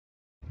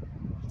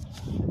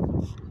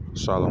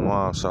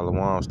Shalom,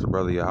 shalom. It's the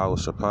brother Yahweh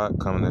Shapat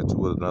coming at you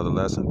with another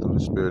lesson through the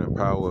spirit and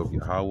power of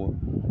Yahweh.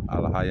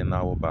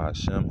 Alahayanawa by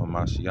Hashem,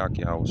 Hamashiach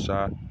Yahweh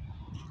Shai.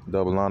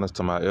 Double honors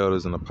to my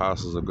elders and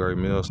apostles of Great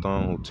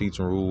Millstone who teach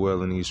and rule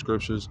well in these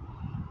scriptures.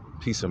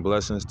 Peace and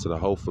blessings to the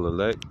hopeful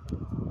elect.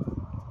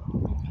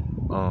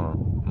 I'm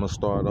going to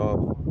start off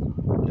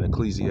in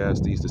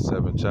Ecclesiastes, the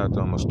 7th chapter.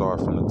 I'm going to start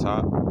from the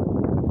top.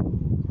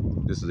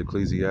 This is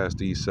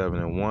Ecclesiastes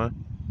 7:1.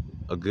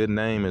 A good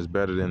name is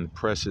better than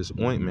precious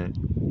ointment,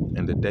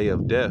 and the day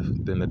of death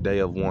than the day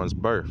of one's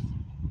birth.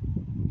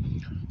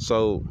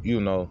 So,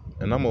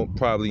 and I'm going to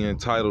probably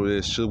entitle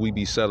this, should we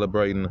be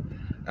celebrating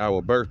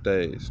our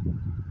birthdays?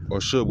 Or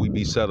should we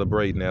be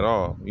celebrating at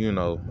all?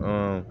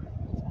 And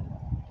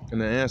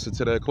the answer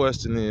to that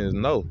question is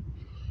no.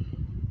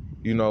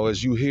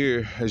 As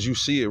you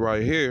see it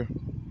right here,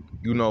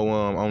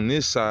 on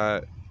this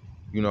side,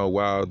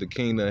 while the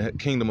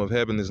kingdom of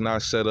heaven is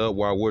not set up,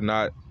 while we're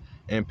not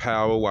in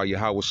power, while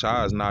Yahweh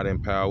Shai is not in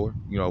power,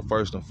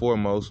 first and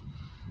foremost,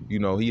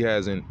 he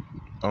hasn't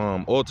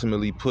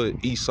ultimately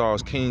put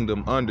Esau's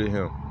kingdom under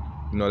him.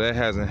 That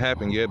hasn't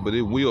happened yet, but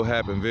it will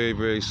happen very,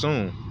 very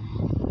soon.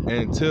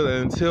 And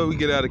until we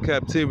get out of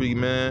captivity,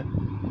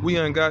 man, we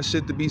ain't got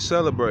shit to be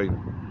celebrating.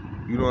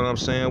 You know what I'm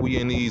saying? We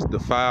in these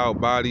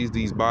defiled bodies.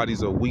 These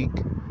bodies are weak.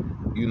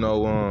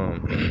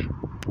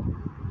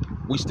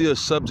 We still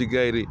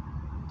subjugated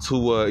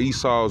to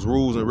Esau's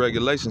rules and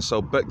regulations.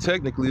 So, but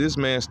technically, this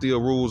man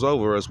still rules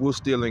over us. We're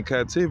still in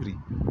captivity.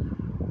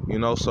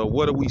 So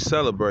what are we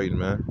celebrating,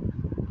 man?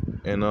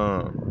 And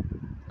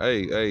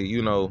hey,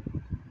 you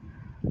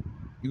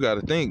got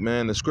to think,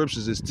 man. The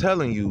scriptures is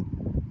telling you,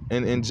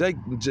 and Jake,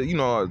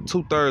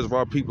 2/3 of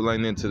our people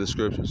ain't into the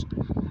scriptures.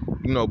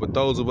 But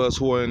those of us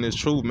who are in this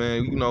truth,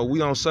 man, we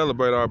don't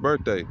celebrate our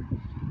birthday.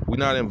 We're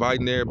not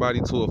inviting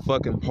everybody to a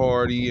fucking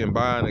party and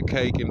buying a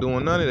cake and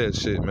doing none of that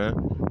shit, man.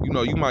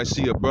 You might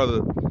see a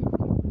brother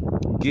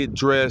get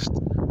dressed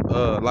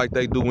like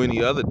they do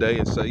any other day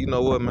and say, you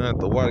know what, man,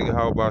 the water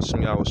how about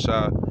Shem Yahweh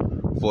Shai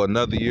for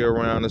another year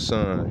around the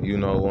sun.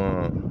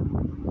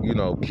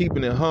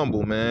 Keeping it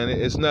humble, man.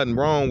 It's nothing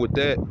wrong with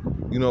that,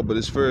 but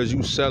as far as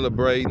you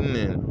celebrating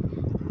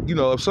and,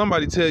 if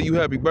somebody tell you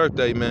happy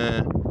birthday,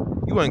 man,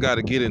 you ain't got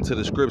to get into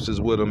the scriptures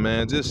with them,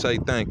 man. Just say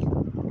thank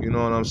you. You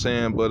know what I'm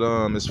saying? But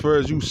as far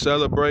as you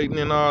celebrating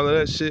and all of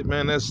that shit,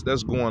 man, that's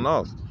going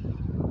off.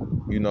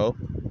 You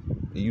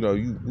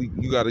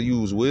got to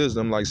use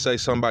wisdom. Like, say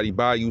somebody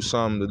buy you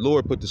something. The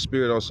Lord put the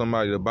spirit on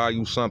somebody to buy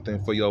you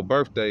something for your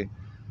birthday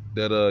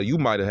that you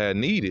might have had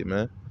needed,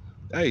 man.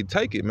 Hey,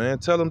 take it, man.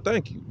 Tell them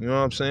thank you. You know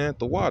what I'm saying?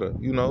 The water,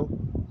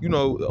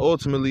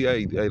 ultimately,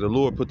 hey, the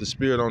Lord put the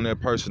spirit on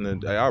that person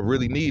and, hey, I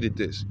really needed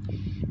this.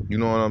 You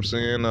know what I'm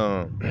saying?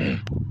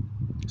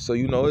 So,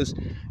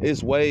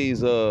 it's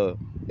ways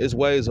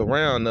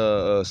around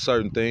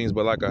certain things.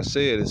 But like I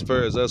said, as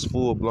far as us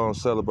full-blown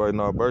celebrating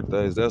our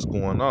birthdays, that's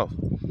going off.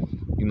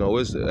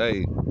 It's,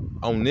 hey,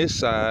 on this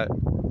side,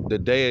 the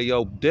day of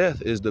your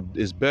death is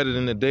better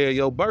than the day of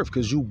your birth,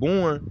 because you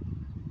born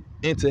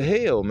into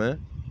hell, man.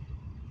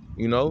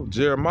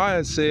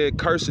 Jeremiah said,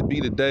 cursed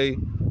be the day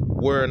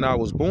wherein I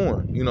was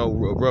born,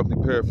 roughly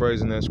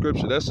paraphrasing that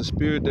scripture. That's the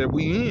spirit that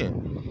we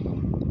in.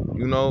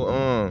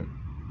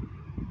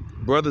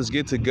 Brothers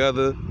get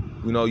together,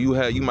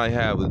 you might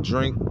have a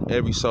drink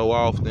every so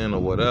often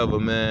or whatever,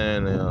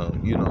 man,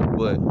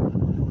 but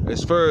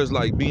as far as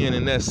like being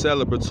in that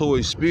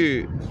celebratory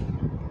spirit,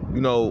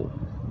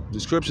 the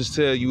scriptures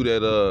tell you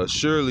that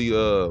surely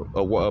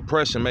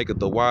oppression maketh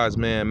the wise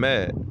man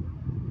mad.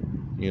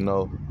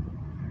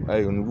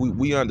 Hey,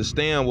 we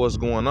understand what's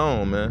going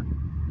on, man.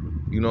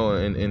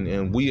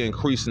 And we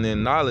increasing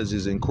in knowledge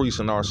is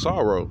increasing our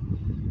sorrow.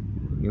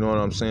 You know what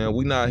I'm saying?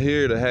 We not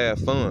here to have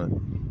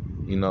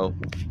fun,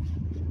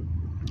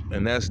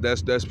 And that's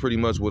pretty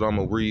much what I'm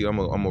gonna read. I'm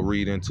gonna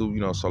read into,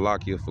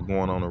 Salakia for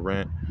going on a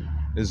rant.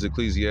 This is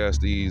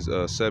Ecclesiastes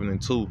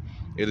 7:2.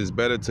 It is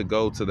better to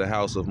go to the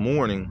house of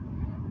mourning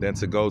than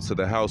to go to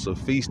the house of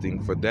feasting,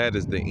 for that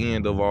is the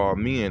end of all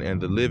men, and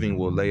the living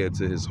will lay it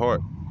to his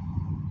heart.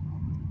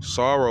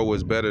 Sorrow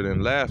is better than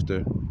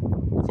laughter,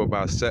 for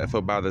by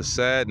the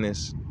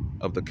sadness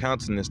of the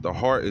countenance the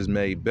heart is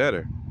made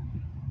better.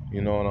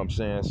 You know what I'm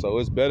saying? So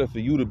it's better for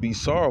you to be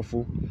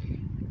sorrowful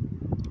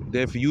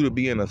than for you to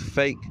be in a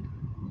fake,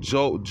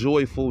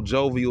 joyful,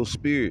 jovial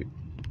spirit.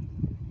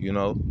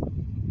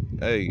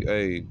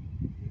 Hey,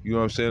 you know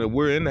what I'm saying?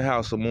 We're in the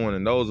house of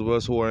mourning. Those of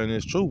us who are in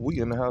this truth, we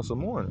in the house of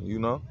mourning, Yeah,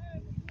 you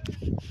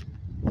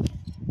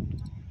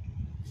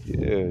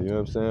know what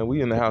I'm saying?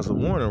 We in the house of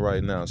mourning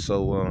right now.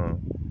 So,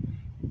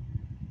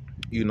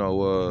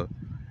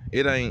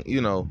 it ain't,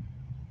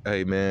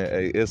 hey, man,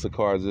 hey,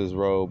 Issachar just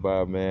rolled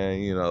by,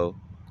 man, You know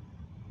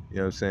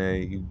what I'm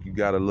saying? You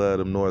gotta love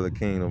them Northern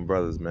Kingdom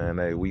brothers, man.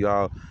 Hey, we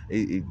all,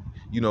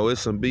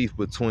 it's some beef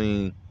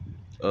between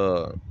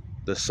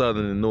the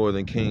Southern and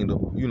Northern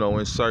Kingdom,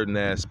 in certain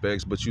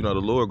aspects. But, the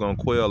Lord gonna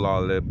quell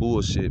all of that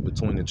bullshit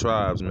between the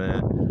tribes,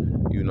 man.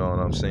 You know what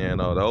I'm saying?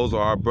 Those are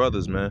our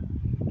brothers, man.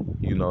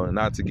 You know, and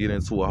not to get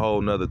into a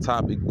whole nother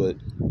topic, but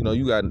you know,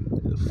 you got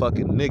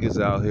fucking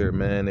niggas out here,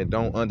 man, that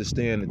don't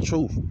understand the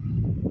truth.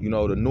 You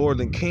know, the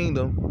Northern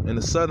Kingdom and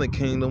the Southern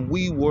Kingdom,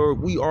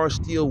 we are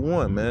still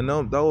one, man.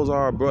 Those are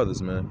our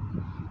brothers, man.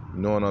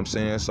 You know what I'm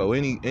saying? So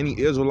any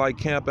Israelite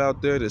camp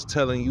out there that's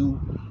telling you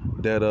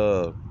that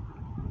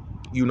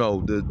you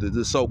know,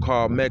 the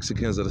so-called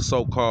Mexicans or the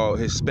so-called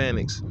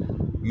Hispanics,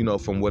 you know,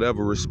 from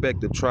whatever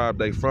respective tribe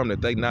they from,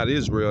 that they not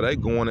Israel, they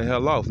going the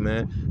hell off,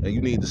 man. And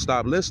you need to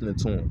stop listening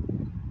to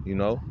them, you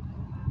know.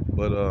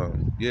 But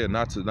yeah,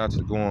 not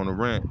to go on a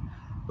rant,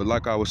 but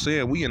like I was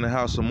saying, we in the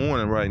house of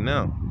mourning right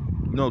now.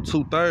 You know,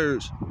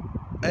 2/3,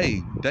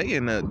 hey, they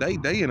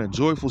in a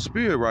joyful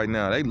spirit right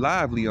now. They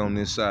lively on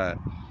this side,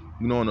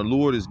 you know, and the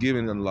Lord is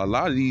giving a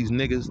lot of these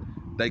niggas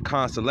they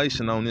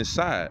consolation on this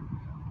side,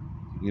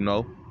 you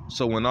know.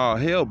 So when all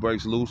hell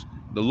breaks loose,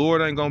 the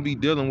Lord ain't gonna be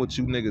dealing with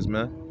you niggas,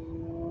 man.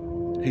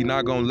 He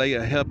not gonna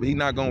he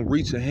not gonna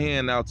reach a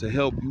hand out to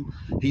help you.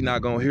 He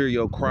not gonna hear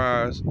your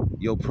cries.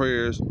 Your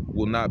prayers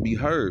will not be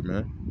heard,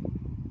 man.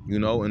 You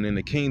know, and in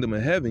the kingdom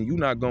of heaven, you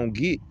not gonna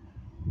get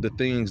the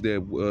things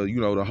that you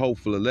know, the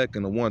hopeful elect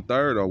and the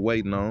 1/3 are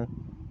waiting on,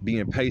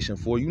 being patient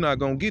for. You not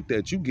gonna get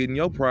that. You getting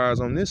your prize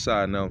on this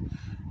side now.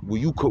 Will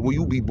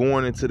you be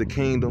born into the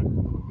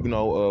kingdom? You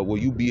know, will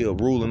you be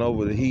ruling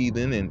over the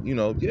heathen? And you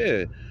know,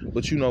 yeah.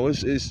 But you know,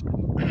 it's it's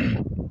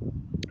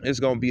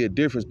gonna be a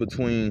difference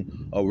between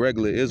a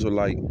regular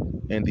Israelite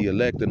and the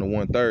elect and the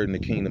 1/3 in the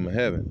kingdom of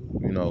heaven.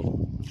 You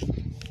know.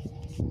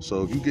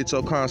 So if you get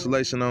your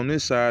consolation on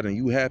this side and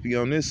you happy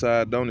on this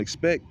side, don't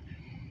expect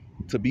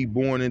to be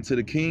born into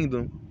the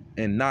kingdom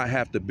and not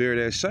have to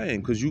bear that shame,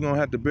 because you're gonna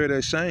have to bear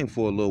that shame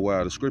for a little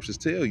while. The scriptures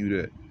tell you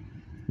that.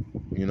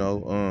 You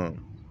know,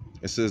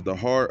 it says the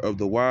heart of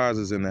the wise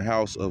is in the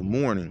house of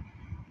mourning,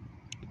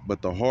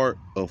 but the heart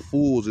of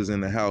fools is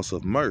in the house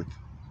of mirth.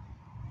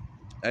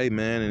 Hey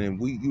man, and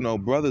we, you know,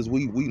 brothers,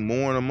 we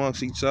mourn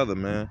amongst each other,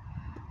 man.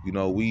 You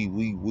know, we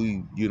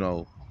you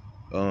know,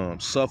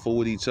 suffer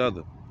with each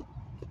other.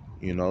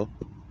 You know,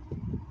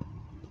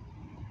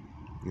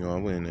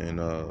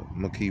 and I'm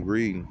gonna keep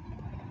reading.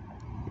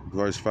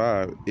 Verse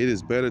 5, it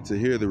is better to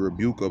hear the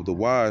rebuke of the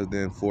wise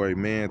than for a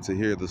man to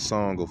hear the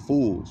song of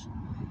fools.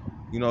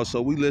 You know,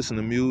 so we listen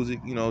to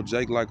music. You know,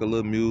 Jake like a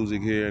little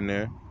music here and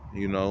there.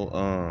 You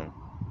know,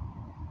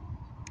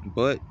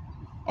 but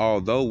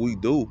although we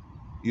do,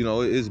 you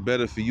know, it's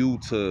better for you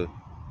to,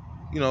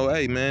 you know,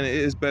 hey man,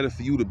 it's better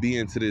for you to be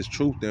into this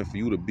truth than for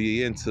you to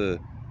be into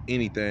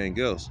anything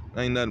else.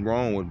 Ain't nothing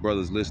wrong with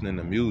brothers listening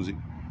to music.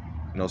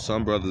 You know,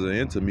 some brothers are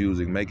into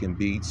music, making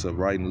beats or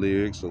writing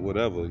lyrics or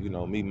whatever. You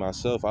know, me,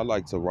 myself, I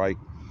like to write,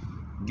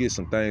 get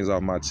some things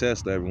off my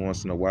chest every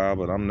once in a while,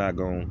 but I'm not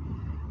going to,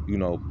 you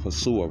know,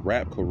 pursue a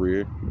rap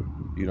career.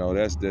 You know,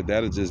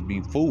 that'll just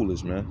be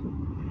foolish, man.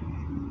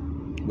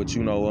 But,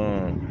 you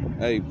know,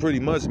 hey, pretty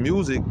much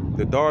music,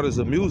 the daughters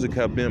of music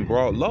have been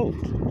brought low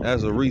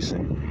as of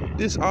recent.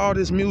 All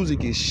this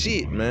music is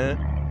shit, man.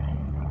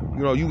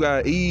 You know, you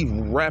got Eve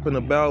rapping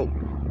about,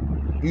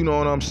 you know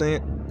what I'm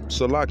saying?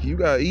 Salaki, you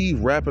got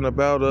Eve rapping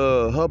about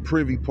her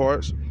privy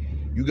parts.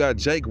 You got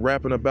Jake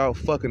rapping about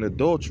fucking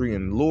adultery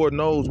and Lord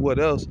knows what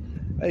else.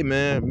 Hey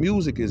man,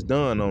 music is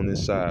done on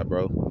this side,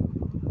 bro.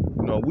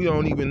 You know, we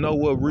don't even know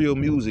what real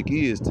music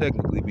is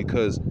technically,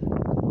 because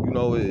you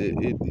know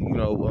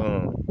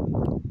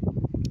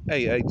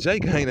hey,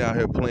 Jake ain't out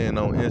here playing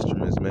on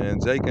instruments, man.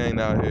 Jake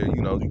ain't out here,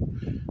 you know,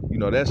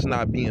 that's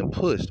not being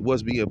pushed.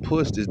 What's being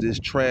pushed is this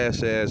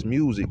trash ass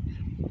music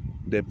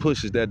that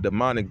pushes that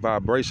demonic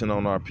vibration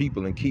on our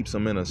people and keeps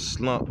them in a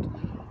slumped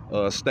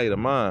state of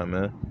mind,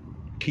 man.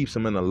 Keeps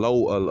them in a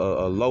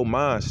low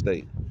mind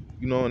state.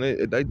 You know,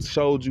 and they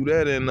showed you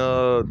that in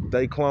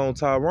They Clone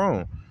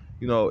Tyrone.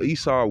 You know,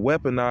 Esau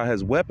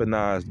has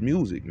weaponized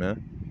music,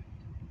 man.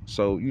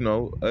 So, you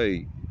know,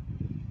 hey,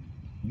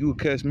 you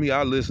catch me,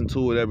 I listen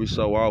to it every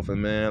so often,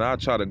 man. I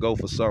try to go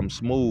for something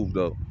smooth,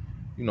 though.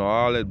 You know,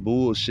 all that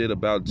bullshit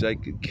about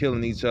Jake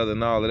killing each other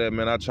and all of that,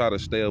 man, I try to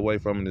stay away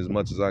from it as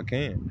much as I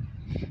can.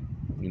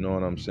 You know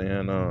what I'm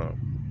saying?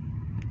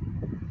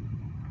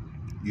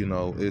 You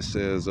know, it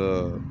says,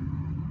 I'm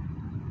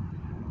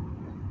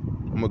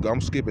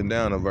skipping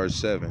down to verse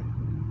 7.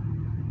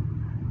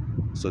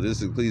 So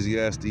this is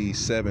Ecclesiastes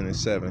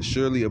 7:7.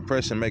 Surely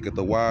oppression maketh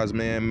the wise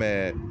man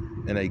mad,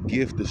 and a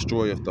gift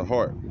destroyeth the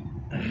heart.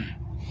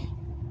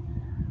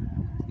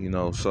 You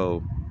know,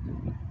 so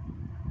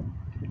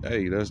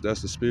hey, that's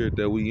the spirit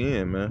that we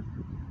in, man.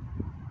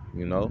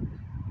 You know,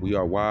 we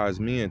are wise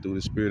men through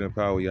the spirit and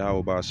power of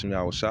Yahweh Ba'ashem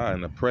Yahushua,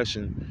 and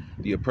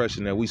the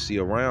oppression that we see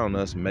around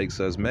us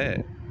makes us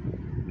mad.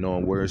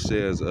 Knowing where it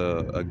says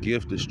a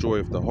gift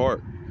destroyeth the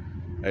heart.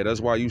 Hey, that's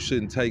why you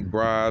shouldn't take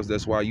bribes.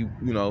 That's why you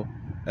know,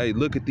 hey,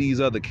 look at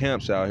these other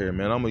camps out here,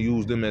 man. I'm gonna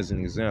use them as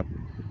an example.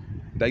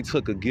 They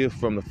took a gift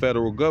from the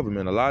federal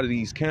government. A lot of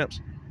these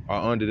camps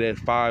are under that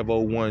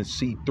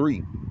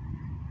 501c3.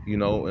 You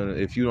know, and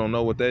if you don't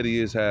know what that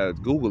is,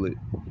 Google it.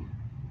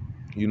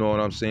 You know what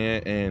I'm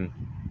saying? And,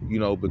 you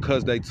know,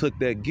 because they took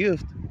that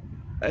gift,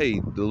 hey,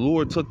 the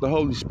Lord took the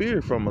Holy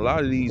Spirit from a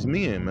lot of these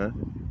men, man.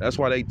 That's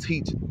why they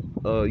teach,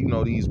 you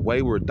know, these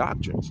wayward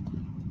doctrines.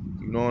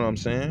 You know what I'm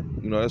saying?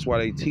 You know, that's why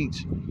they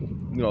teach,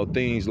 you know,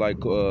 things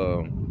like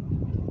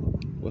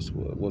what's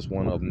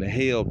one of them? The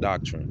hell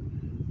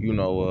doctrine. You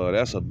know,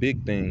 that's a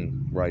big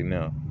thing right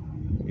now.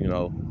 You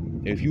know,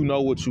 if you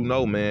know what you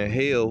know, man,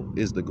 hell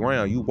is the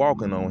ground. You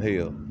walking on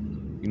hell.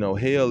 You know,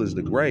 hell is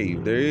the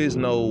grave. There is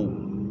no,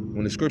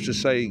 when the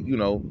scriptures say, you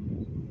know,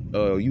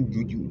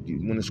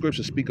 when the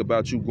scriptures speak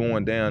about you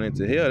going down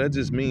into hell, that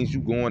just means you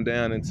going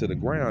down into the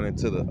ground,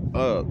 into the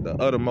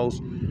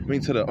uttermost,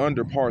 to the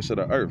under parts of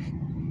the earth.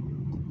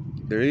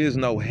 There is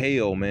no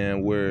hell,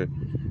 man, where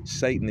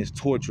Satan is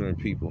torturing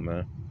people,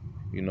 man.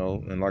 You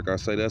know, and like I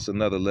say, that's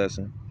another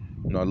lesson.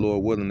 You know,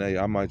 Lord willing,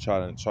 I might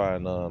try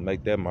and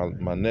make that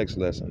my next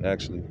lesson,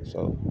 actually.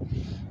 So,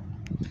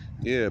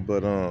 yeah,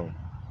 but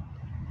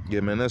yeah,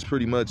 man, that's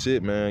pretty much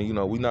it, man. You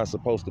know, we're not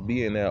supposed to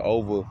be in that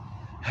over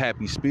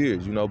happy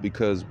spirits, you know,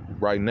 because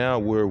right now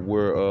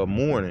we're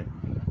mourning.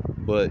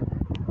 But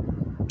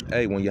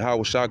hey, when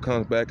Yahweh Shah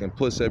comes back and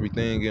puts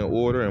everything in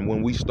order, and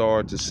when we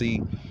start to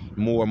see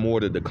more and more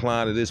the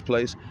decline of this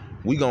place,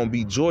 we gonna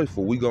be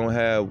joyful. We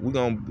gonna,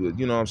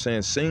 you know what I'm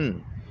saying,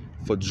 sing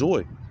for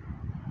joy.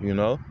 You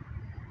know,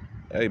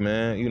 hey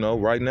man, you know,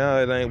 right now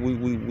it ain't,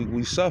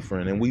 we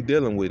suffering and we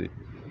dealing with it,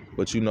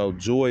 but you know,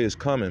 joy is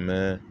coming,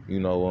 man. You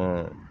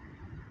know,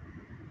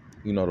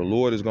 the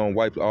Lord is gonna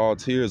wipe all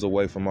tears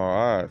away from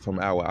our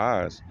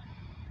eyes.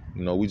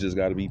 You know, we just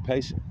got to be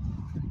patient.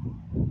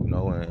 You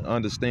know, and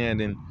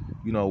understanding,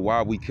 you know,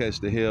 why we catch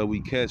the hell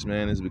we catch,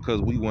 man, is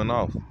because we went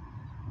off.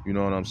 You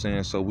know what I'm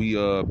saying? So we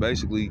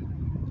basically,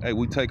 hey,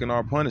 we taking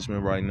our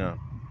punishment right now.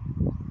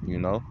 You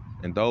know,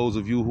 and those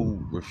of you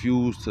who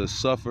refuse to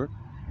suffer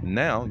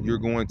now, you're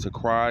going to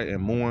cry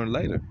and mourn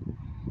later.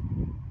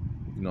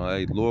 You know,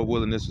 hey, Lord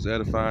willing, this is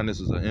edifying. This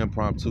is an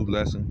impromptu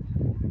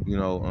lesson. You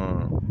know,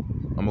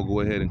 I'm gonna go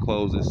ahead and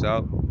close this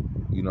out.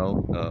 You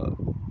know,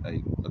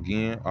 hey,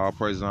 again, all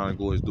praise and honor and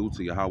glory is due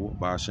to Yahweh,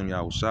 Ba'ashem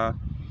Yahweh Shai,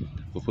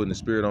 for putting the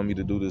spirit on me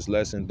to do this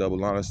lesson.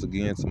 Double honors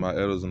again to my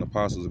elders and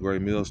apostles of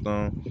Great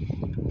Millstone.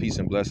 Peace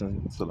and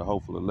blessings to the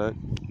hopeful elect.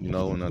 You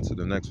know, and until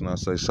the next one, I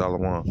say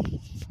shalom.